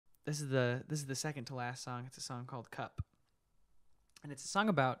this is the second to last song. It's a song called Cup. And it's a song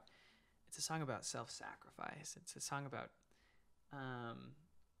about self-sacrifice. It's a song about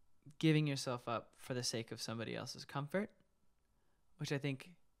giving yourself up for the sake of somebody else's comfort, which I think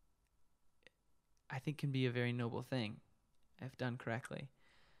can be a very noble thing if done correctly.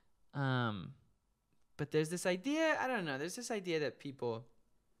 But there's this idea, I don't know, there's this idea that people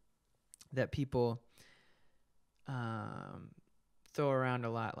throw around a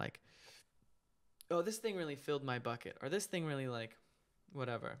lot, like, oh, this thing really filled my bucket, or this thing really, like,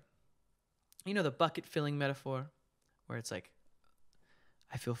 whatever. You know, the bucket filling metaphor, where it's like,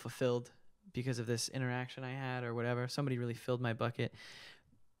 I feel fulfilled because of this interaction I had, or whatever. Somebody really filled my bucket.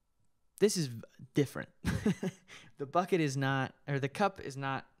 This is different. The bucket is not, or the cup is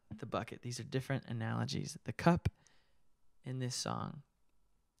not the bucket. These are different analogies. The cup in this song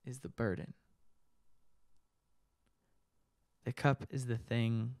is the burden. The cup is the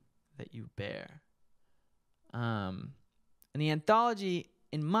thing that you bear. And the anthology,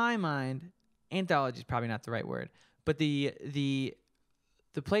 in my mind, anthology is probably not the right word, but the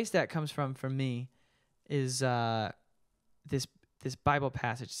place that comes from for me is this Bible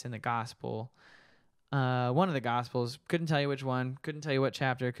passage. It's in the gospel. One of the gospels. Couldn't tell you which one. Couldn't tell you what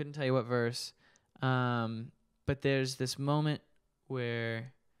chapter. Couldn't tell you what verse. But there's this moment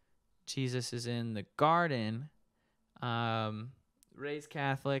where Jesus is in the garden. Raised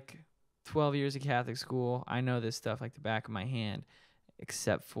Catholic, 12 years of Catholic school. I know this stuff like the back of my hand,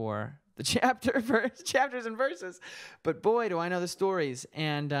 except for the chapters and verses. But boy, do I know the stories.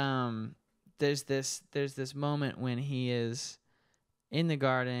 And there's this moment when he is in the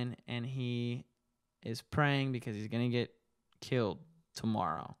garden and he is praying because he's going to get killed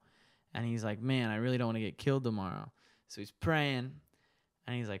tomorrow. And he's like, man, I really don't want to get killed tomorrow. So he's praying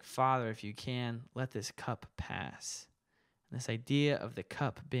and he's like, Father, if you can, let this cup pass. And this idea of the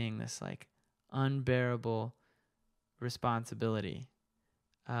cup being this like unbearable responsibility.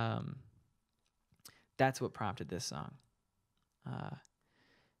 That's what prompted this song. It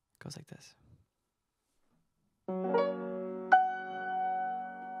goes like this.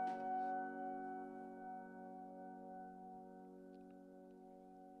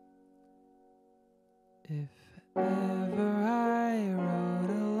 If ever I wrote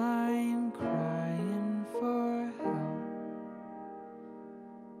a line crying for help,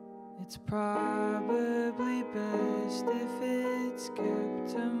 it's probably best if it's kept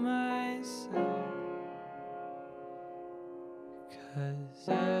to myself. 'Cause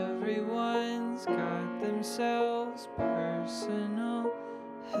everyone's got themselves personal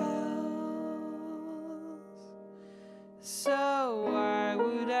hells. So why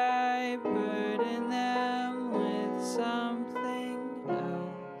would I burden them with something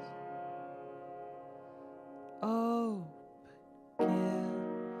else? Oh, but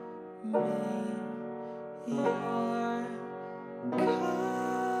give me your cup.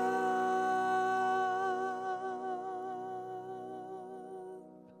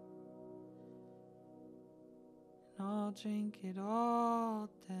 I'll drink it all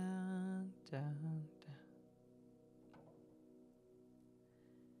down, down, down.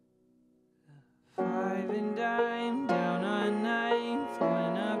 The 5 and dime down on 9th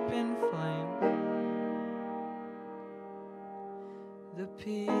went up in flames. The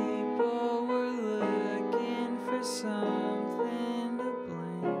people were looking for something to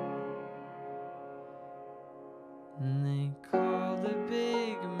blame, and they called a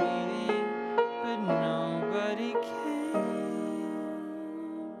big meeting, but nobody came.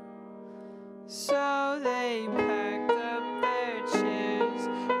 So they packed up their chairs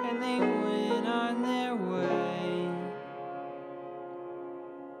and they went on their way.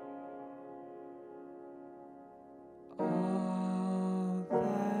 All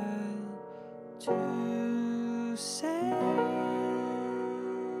that to say,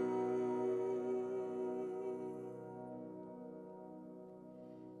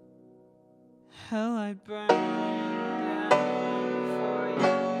 hell, I'd burn down for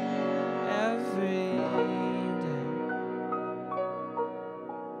you every day.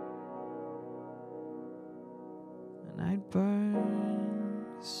 And I'd burn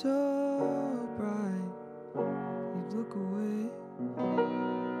so bright you'd look away.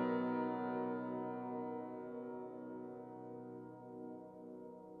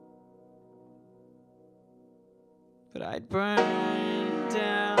 But I'd burn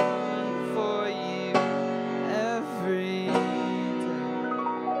down for you every day.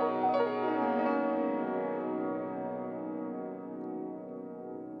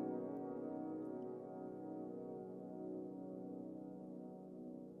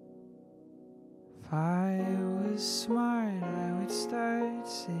 If I was smart, I would start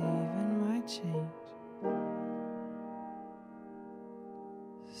saving my change.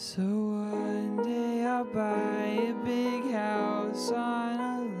 So one day I'll buy a big house on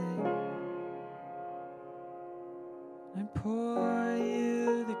a lake. I pour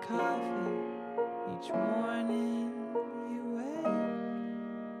you the coffee each morning you wake.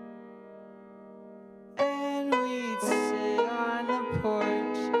 And we'd sit on the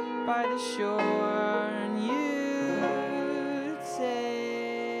porch by the shore, and you'd say,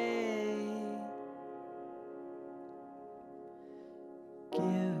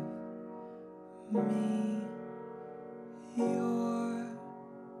 give me your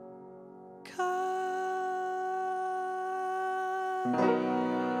cup.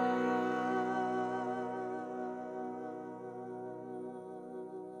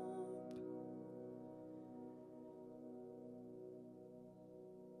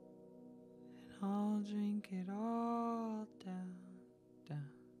 I'll drink it all down,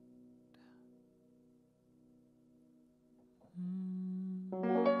 down,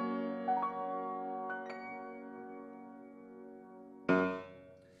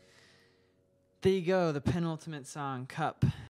 There you go, the penultimate song, Cup.